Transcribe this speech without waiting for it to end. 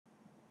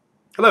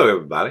Hello,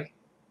 everybody.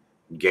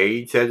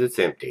 Gage says it's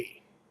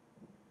empty.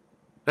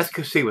 Let's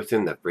go see what's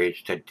in the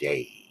fridge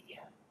today.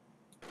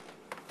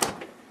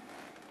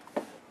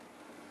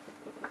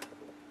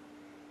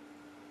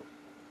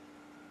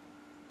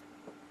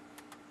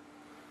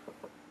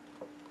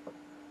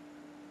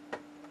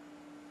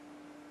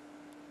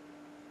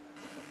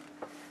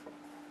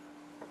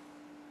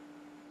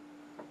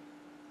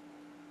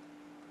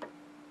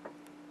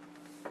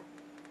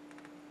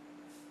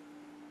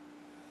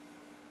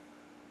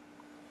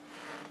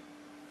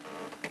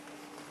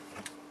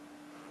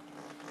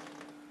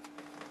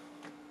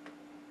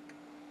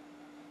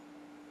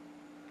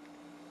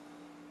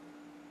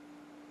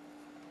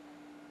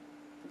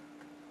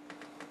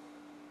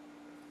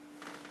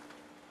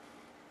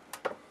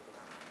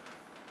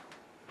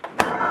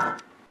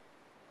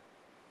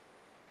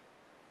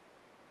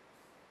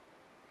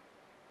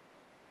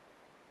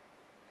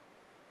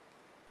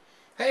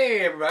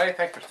 Hey, everybody.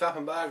 Thanks for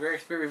stopping by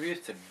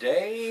Gregsbeerreviews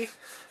today.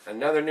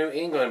 Another New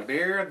England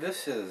beer.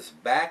 This is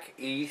Back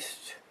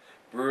East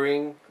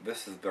Brewing.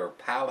 This is their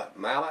Palate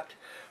Mallet,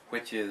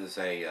 which is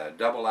a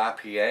double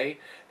IPA.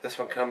 This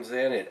one comes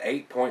in at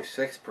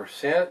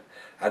 8.6%.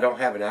 I don't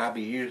have an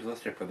IBUs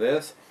listed for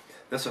this.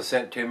 This was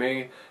sent to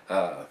me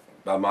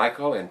by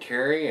Michael and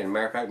Terry. And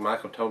matter of fact,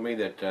 Michael told me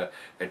that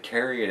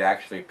Terry had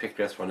actually picked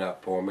this one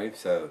up for me.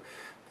 So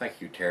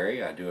thank you,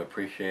 Terry. I do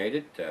appreciate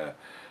it.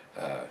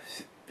 Uh,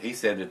 he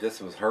said that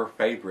this was her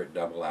favorite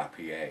double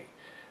IPA.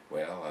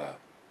 Well,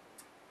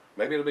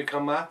 maybe it'll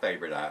become my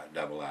favorite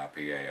double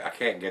IPA. I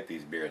can't get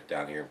these beers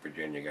down here in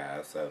Virginia,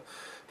 guys. So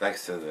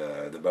thanks to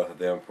the both of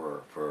them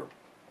for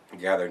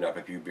gathering up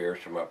a few beers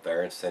from up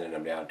there and sending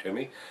them down to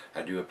me.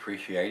 I do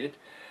appreciate it.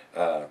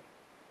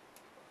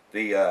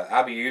 The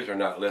IBUs are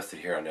not listed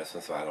here on this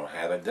one, so I don't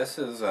have it. This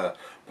is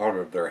part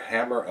of their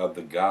Hammer of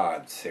the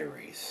Gods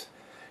series.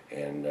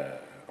 And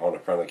on the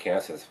front of the can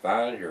it says,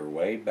 "Find your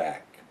way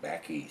back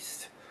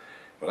east."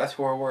 Well, that's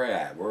where we're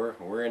at.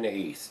 We're in the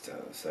east.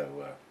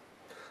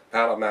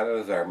 Palate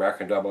Mallet is our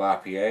American Double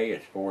IPA.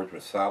 It's forged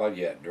with solid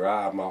yet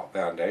dry malt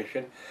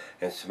foundation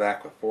and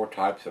smacked with 4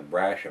 types of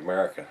brash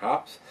American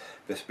hops.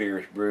 This beer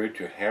is brewed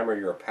to hammer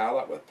your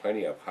palate with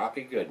plenty of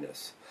hoppy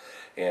goodness.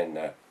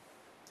 And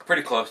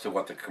pretty close to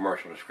what the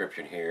commercial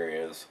description here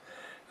is.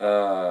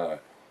 It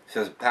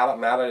says Palate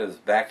Mallet is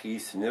Back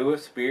East's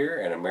newest beer,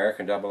 an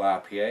American Double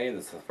IPA.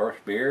 This is the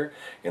first beer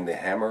in the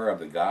Hammer of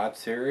the God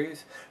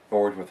series,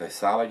 forged with a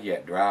solid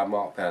yet dry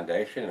malt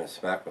foundation and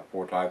smacked with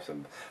 4 types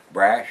of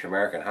brash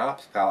American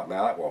hops. Palate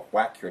Mallet will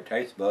whack your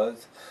taste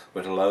buds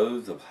with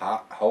loads of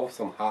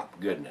wholesome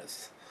hop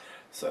goodness.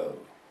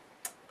 So,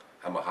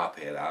 I'm a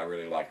hophead. I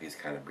really like these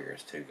kind of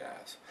beers too,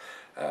 guys.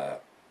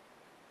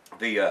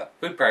 The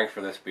food pairings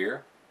for this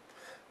beer.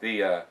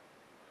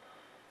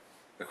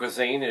 The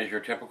cuisine is your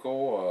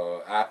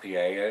typical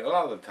IPA. A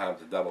lot of the times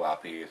the double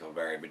IPAs will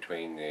vary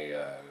between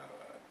the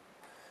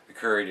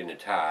curried and the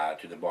Thai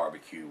to the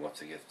barbecue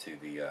once it gets to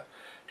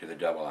the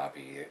double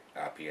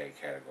IPA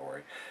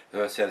category.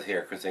 So it says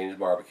here, cuisine is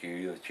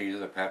barbecue. The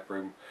cheeses are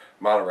pepper,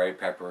 Monterey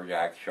pepper,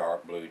 jack,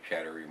 sharp, blue,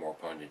 cheddar, more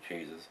pungent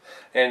cheeses.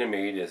 And the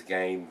meat is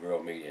game,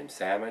 grilled meat, and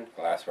salmon.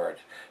 Glassware,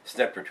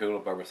 snipped or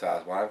tulip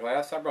oversized wine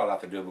glass. I brought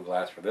out the double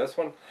glass for this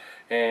one.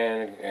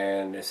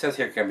 And it says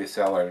here it can be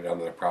cellared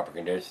under the proper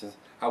conditions.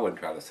 I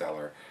wouldn't try to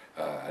cellar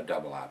a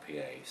double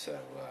IPA. So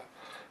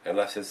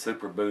unless it's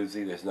super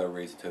boozy, there's no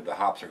reason to. The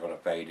hops are going to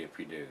fade if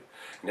you do.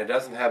 And it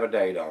doesn't have a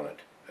date on it.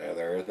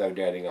 There is no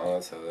dating on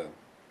it, so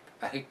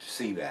I hate to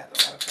see that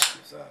a lot of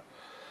times.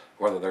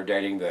 Whether they're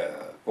dating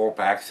the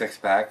 4-pack,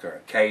 6-pack, or a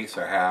case,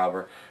 or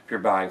however, if you're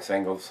buying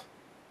singles,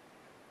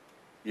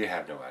 you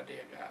have no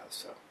idea, guys.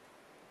 So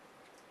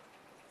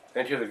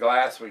into the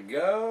glass we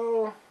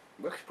go.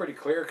 Looks pretty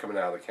clear coming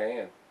out of the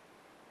can.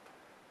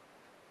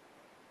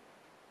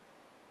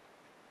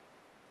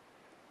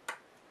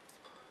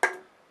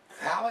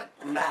 Palate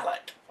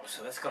Mallet.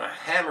 So that's going to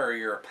hammer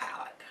your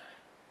palate.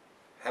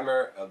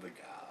 Hammer of the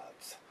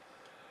Gods.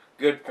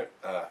 Good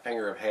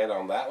finger of head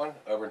on that one.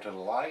 Over into the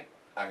light.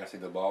 I can see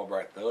the bulb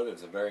right through it.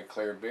 It's a very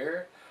clear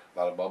beer. A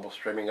lot of bubbles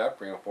streaming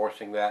up,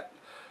 reinforcing that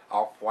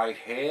off-white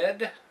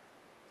head.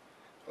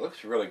 It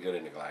looks really good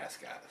in the glass,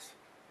 guys.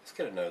 Let's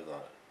get a nose on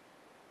it.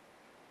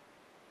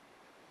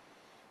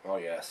 Oh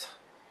yes.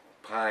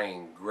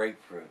 Pine,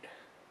 grapefruit.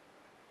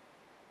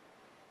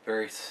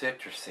 Very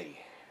citrusy.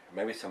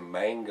 Maybe some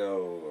mango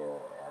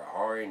or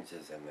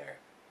oranges in there.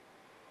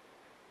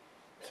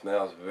 It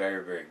smells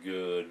very, very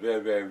good.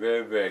 Very, very,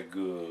 very, very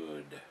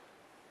good.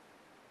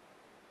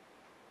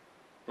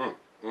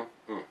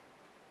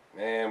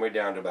 And we're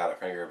down to about a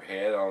finger of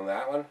head on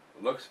that one.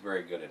 Looks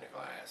very good in the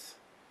glass.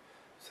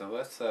 So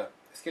let's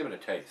give it a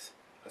taste.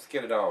 Let's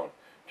get it on.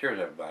 Cheers,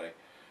 everybody.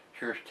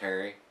 Cheers,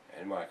 Terry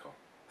and Michael.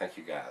 Thank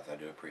you, guys. I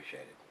do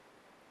appreciate it.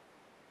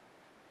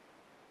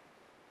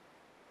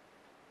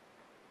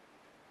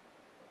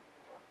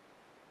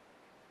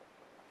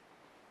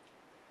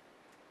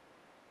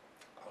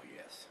 Oh,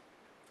 yes.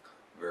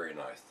 Very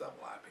nice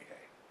double IPA.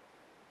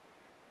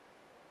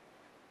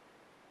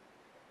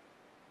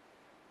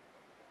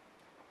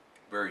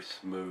 Very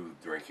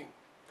smooth drinking.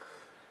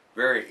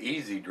 Very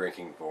easy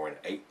drinking for an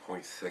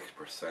 8.6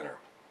 percenter.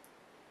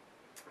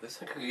 This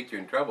thing could get you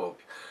in trouble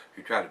if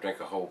you try to drink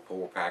a whole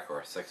 4-pack or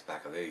a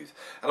 6-pack of these.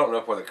 I don't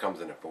know whether it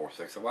comes in a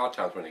 4-6. A lot of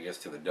times when it gets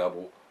to the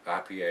double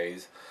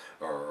IPAs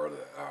or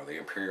the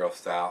Imperial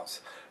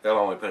Stouts, they'll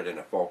only put it in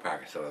a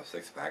 4-pack instead of a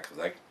 6-pack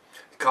because it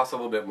costs a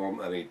little bit more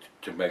money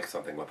to make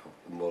something with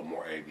a little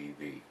more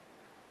ABV.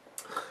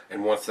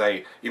 And once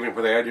even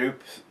when they do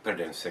put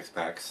it in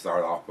 6-packs to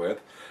start off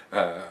with,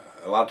 a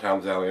lot of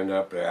times they'll end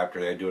up,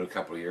 after they do it a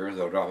couple of years,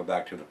 they'll drop it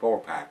back to the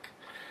 4-pack.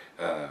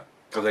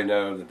 Because they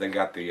know that they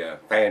got the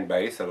fan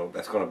base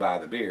that's going to buy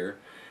the beer,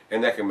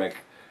 and they can make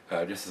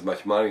just as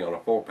much money on a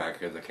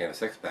 4-pack as they can a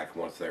 6-pack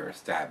once they're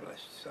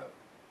established. So,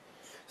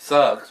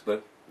 sucks,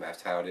 but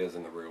that's how it is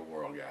in the real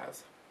world,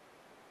 guys.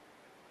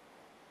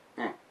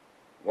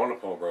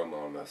 Wonderful aroma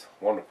on this.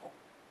 Wonderful.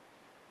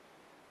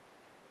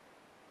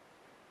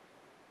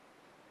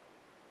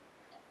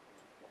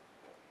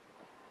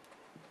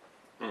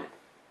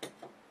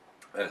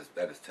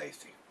 That is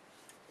tasty.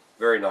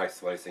 Very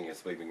nice lacing and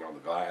sleeving on the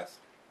glass.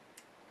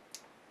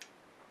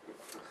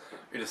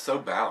 It is so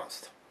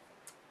balanced.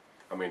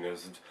 I mean,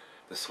 there's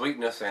the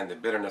sweetness and the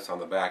bitterness on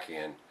the back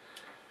end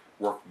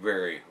work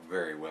very,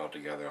 very well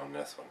together on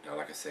this one. Now,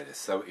 like I said, it's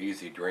so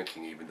easy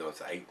drinking, even though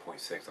it's an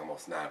 8.6,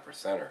 almost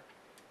 9%er.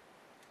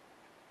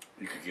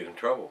 You could get in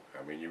trouble.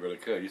 I mean, you really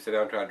could. You sit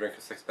down and try to drink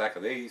a 6-pack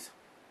of these,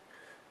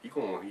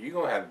 you're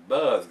gonna have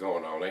buzz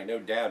going on. Ain't no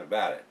doubt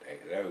about it.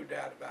 Ain't no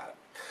doubt about it.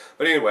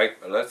 But anyway,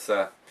 let's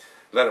let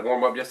it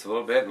warm up just a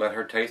little bit and let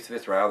her taste it.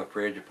 It's right out of the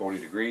fridge at 40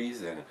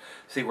 degrees and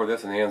see where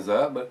this one ends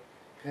up. But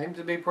it seems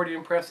to be pretty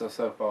impressive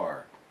so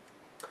far.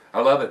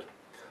 I love it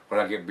when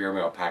I get beer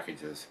mail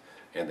packages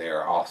and they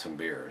are awesome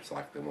beers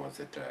like the ones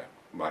that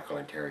Michael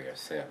and Terry have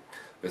sent.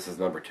 This is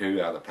number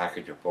 2 out of the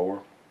package of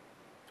 4.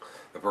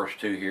 The first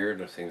 2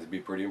 here seems to be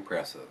pretty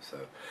impressive. So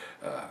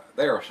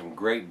there are some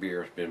great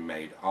beers being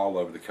made all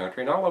over the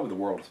country and all over the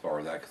world as far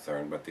as that's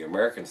concerned. But the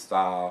American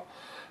style,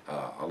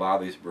 a lot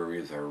of these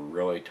breweries are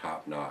really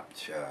top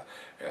notch.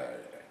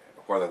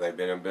 Whether they've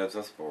been in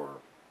business for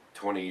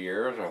 20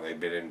 years or they've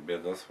been in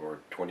business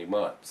for 20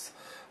 months.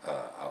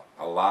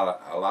 A lot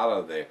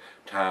of the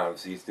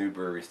times these new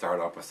breweries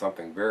start off with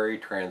something very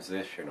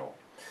transitional.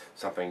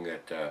 Something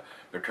that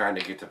they're trying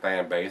to get the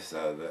fan base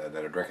that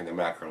are drinking the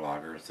macro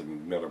lagers, the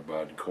Miller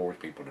Bud and Coors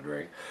people to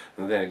drink.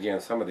 And then again,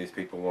 some of these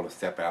people want to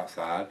step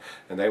outside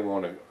and they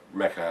want to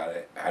make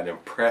an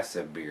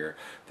impressive beer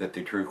that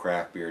the true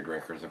craft beer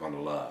drinkers are going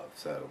to love.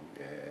 So,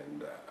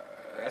 and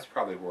that's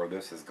probably where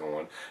this is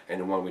going.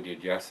 And the one we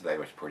did yesterday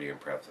was pretty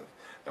impressive.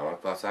 The only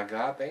plus I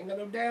got, they ain't got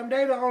no damn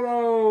data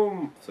on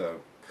them.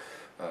 So,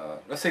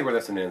 let's see where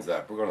this one ends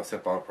up. We're going to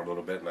sip on it for a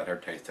little bit and let her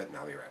taste it, and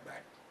I'll be right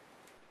back.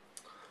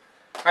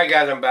 Alright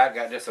guys, I'm back.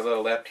 Got just a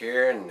little left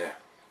here, and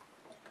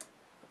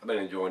I've been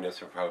enjoying this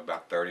for probably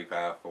about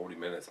 35, 40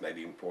 minutes,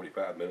 maybe even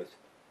 45 minutes.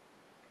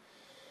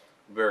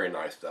 Very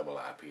nice double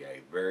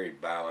IPA. Very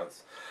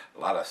balanced. A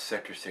lot of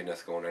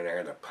citrusiness going in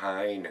there. The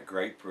pine, the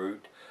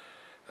grapefruit.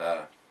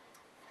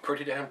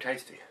 Pretty damn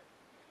tasty.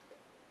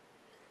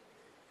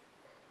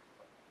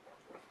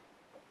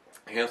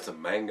 Here's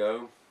some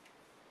mango,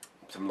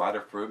 some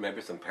lighter fruit,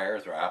 maybe some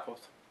pears or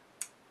apples.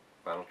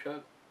 Final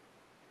chug.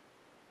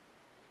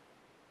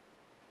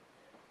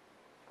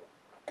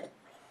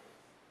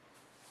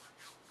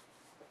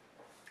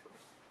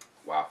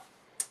 Wow.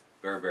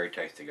 Very, very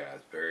tasty, guys.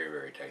 Very,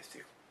 very tasty.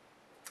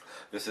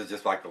 This is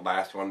just like the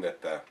last one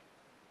that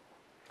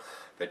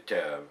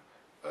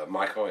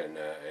Michael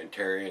and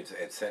Terry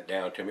had sent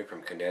down to me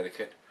from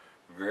Connecticut.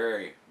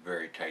 Very,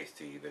 very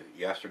tasty.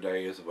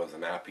 Yesterday's was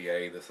an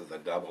IPA. This is a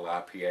double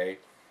IPA.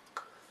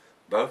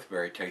 Both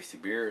very tasty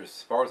beers.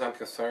 As far as I'm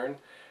concerned,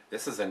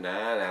 this is a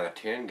 9 out of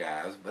 10,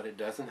 guys, but it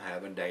doesn't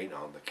have a date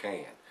on the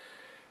can.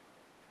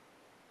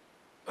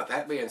 But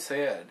that being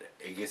said,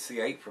 it gets the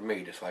 8 from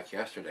me, just like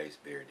yesterday's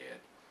beer did.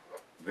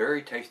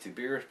 Very tasty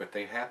beers, but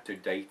they have to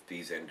date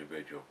these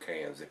individual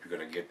cans. If you're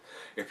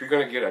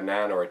gonna get a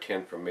 9 or a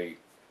 10 from me,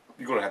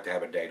 you're gonna have to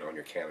have a date on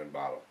your can and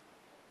bottle.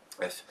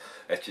 That's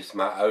just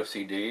my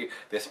OCD.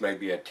 This may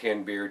be a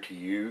 10 beer to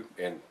you,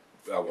 and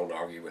I won't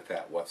argue with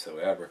that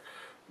whatsoever.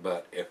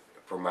 But if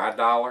for my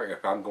dollar,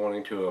 if I'm going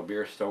into a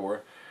beer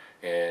store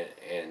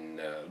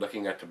and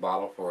looking at the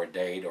bottle for a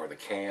date or the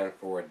can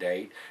for a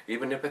date,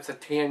 even if it's a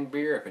 10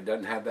 beer, if it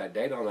doesn't have that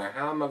date on there,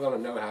 how am I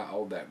going to know how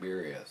old that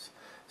beer is?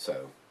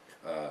 So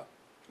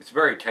it's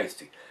very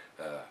tasty.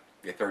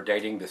 If they're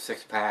dating the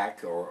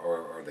 6-pack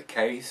or the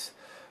case,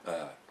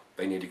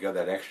 they need to go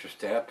that extra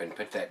step and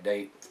put that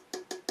date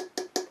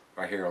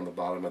right here on the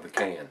bottom of the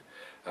can.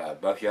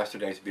 Both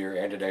yesterday's beer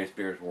and today's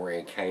beers were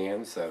in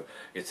cans, so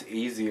it's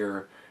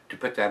easier to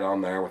put that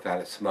on there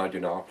without it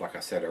smudging off, like I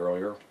said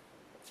earlier.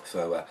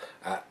 So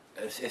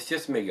it's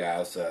just me,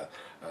 guys.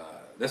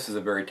 This is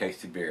a very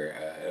tasty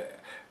beer.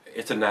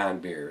 It's a 9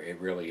 beer, it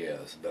really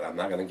is, but I'm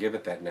not going to give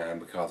it that 9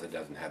 because it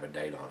doesn't have a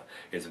date on it.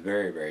 It's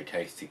very, very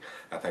tasty.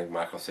 I think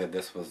Michael said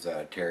this was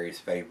Terry's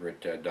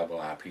favorite double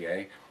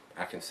IPA.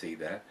 I can see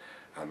that.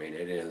 I mean,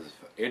 it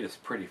is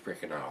pretty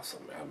freaking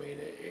awesome. I mean,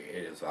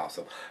 it is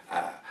awesome.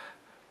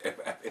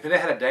 if it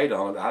had a date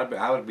on it,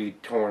 I would be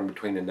torn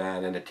between a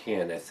 9 and a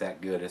 10. It's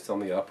that good. It's on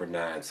the upper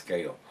 9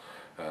 scale.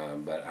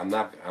 But I'm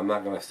not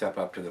going to step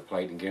up to the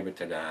plate and give it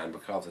to 9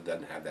 because it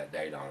doesn't have that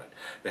date on it.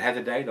 If it had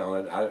the date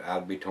on it,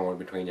 I'd be torn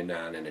between a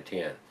 9 and a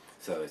 10.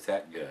 So it's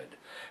that good.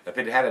 If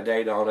it had a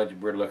date on it,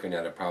 we're looking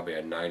at probably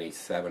a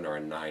 97 or a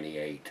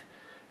 98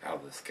 out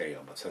of the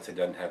scale. But since it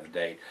doesn't have the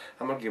date,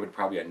 I'm going to give it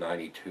probably a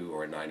 92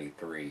 or a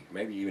 93,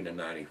 maybe even a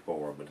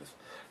 94, but it's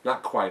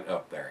not quite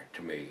up there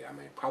to me. I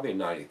mean, probably a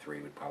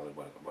 93 would probably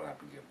what I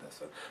would give this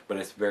one. But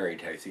it's very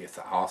tasty. It's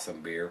an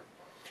awesome beer.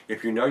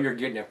 If you know you're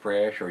getting it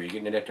fresh, or you're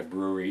getting it at the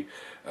brewery,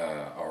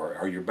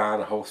 or you're buying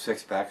a whole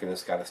 6-pack and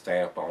it's got a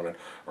stamp on it,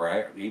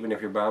 or even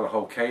if you're buying a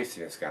whole case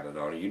and it's got it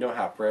on it, you know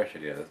how fresh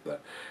it is.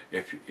 But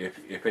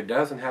if it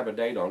doesn't have a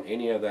date on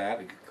any of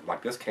that,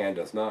 like this can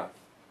does not,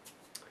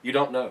 you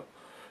don't know.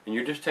 And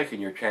you're just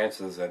taking your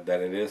chances that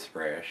it is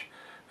fresh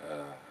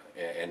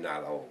and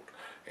not old.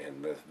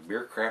 And the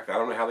beer craft, I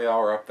don't know how they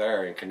all are up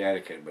there in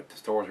Connecticut, but the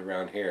stores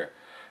around here,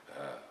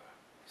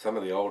 some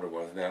of the older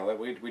ones now,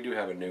 we do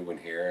have a new one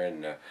here,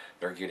 and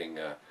they're getting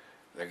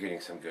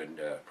some good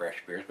fresh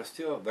beers, but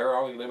still they're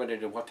only limited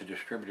to what the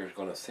distributor is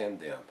going to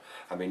send them.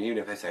 I mean, even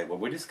if they say, well,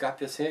 we just got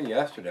this in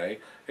yesterday,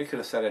 it could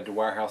have sat at the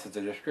warehouse as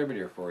a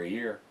distributor for a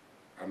year.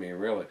 I mean,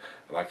 really,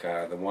 like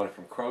the one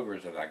from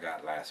Kroger's that I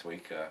got last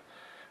week,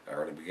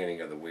 or the beginning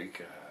of the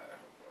week.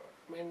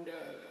 I mean,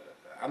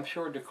 I'm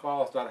sure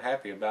DeClaw's not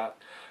happy about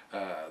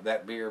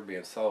that beer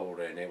being sold,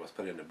 and it was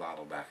put in the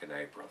bottle back in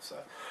April. So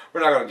we're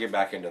not going to get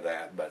back into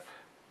that, but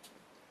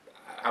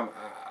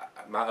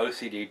my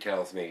OCD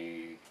tells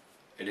me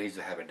it needs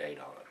to have a date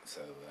on it.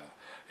 So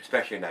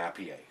especially an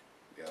IPA,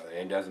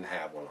 and it doesn't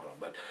have one on it.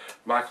 But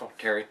Michael,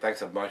 Terry, thanks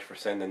so much for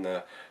sending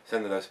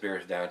those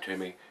beers down to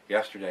me.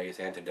 Yesterday's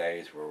and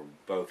today's were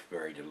both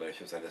very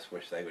delicious. I just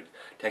wish they would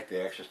take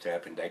the extra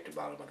step and date the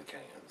bottom of the can.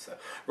 So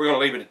we're going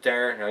to leave it at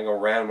there. I ain't going to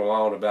ramble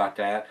on about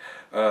that.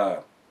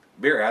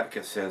 Beer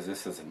Advocate says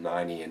this is a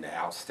 90 in the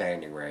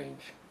outstanding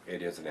range.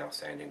 It is an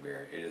outstanding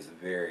beer. It is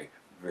very,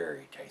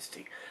 very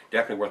tasty.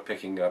 Definitely worth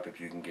picking up if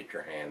you can get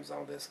your hands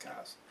on this,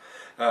 guys.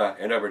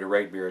 And over to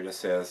Rate Beer, it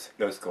says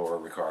no score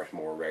requires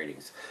more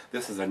ratings.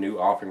 This is a new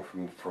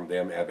offering from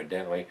them,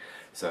 evidently.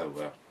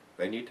 So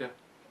they need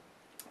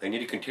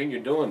to continue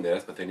doing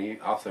this, but they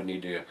also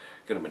need to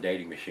get them a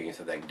dating machine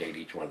so they can date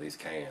each one of these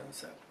cans.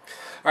 So,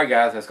 all right,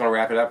 guys, that's going to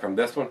wrap it up from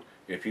this one.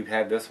 If you've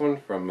had this one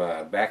from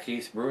Back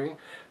East Brewing,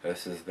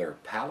 this is their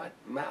Palate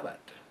Mallet.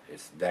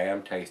 It's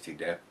damn tasty,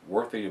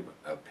 worthy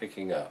of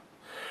picking up.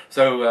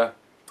 So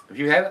if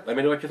you have it, let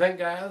me know what you think,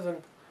 guys,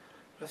 and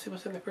let's see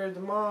what's in the fridge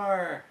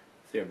tomorrow.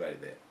 See everybody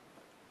then.